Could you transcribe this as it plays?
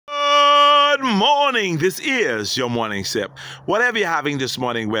morning. This is your morning sip. Whatever you're having this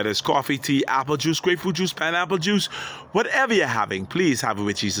morning, whether it's coffee, tea, apple juice, grapefruit juice, pineapple juice, whatever you're having, please have it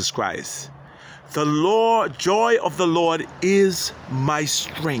with Jesus Christ. The joy of the Lord is my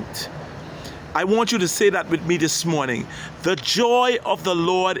strength. I want you to say that with me this morning. The joy of the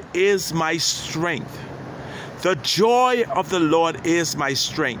Lord is my strength. The joy of the Lord is my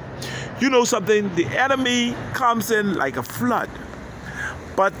strength. You know something? The enemy comes in like a flood.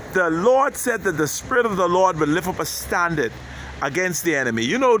 But the Lord said that the Spirit of the Lord will lift up a standard against the enemy.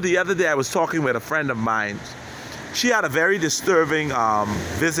 You know, the other day I was talking with a friend of mine. She had a very disturbing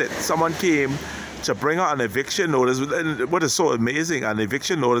visit. Someone came to bring her an eviction notice. And what is so amazing, an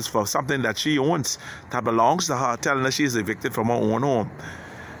eviction notice for something that she owns, that belongs to her, telling her she's evicted from her own home.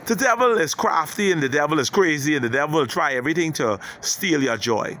 The devil is crafty and the devil is crazy and the devil will try everything to steal your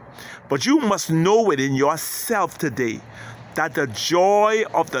joy. But you must know within yourself today that the joy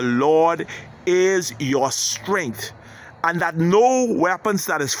of the Lord is your strength, and that no weapons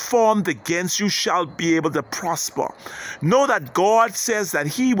that is formed against you shall be able to prosper. Know that God says that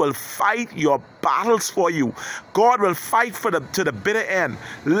He will fight your battles for you. God will fight to the bitter end.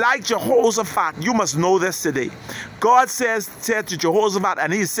 Like Jehoshaphat, you must know this today. God said to Jehoshaphat,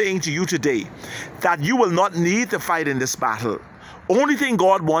 and He's saying to you today, that you will not need to fight in this battle. Only thing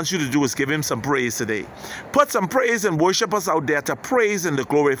God wants you to do is give Him some praise today. Put some praise and worshipers out there to praise and to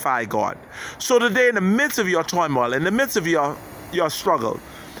glorify God. So today, in the midst of your turmoil, in the midst of your struggle,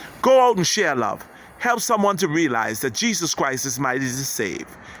 go out and share love. Help someone to realize that Jesus Christ is mighty to save.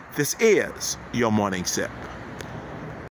 This is your morning sip.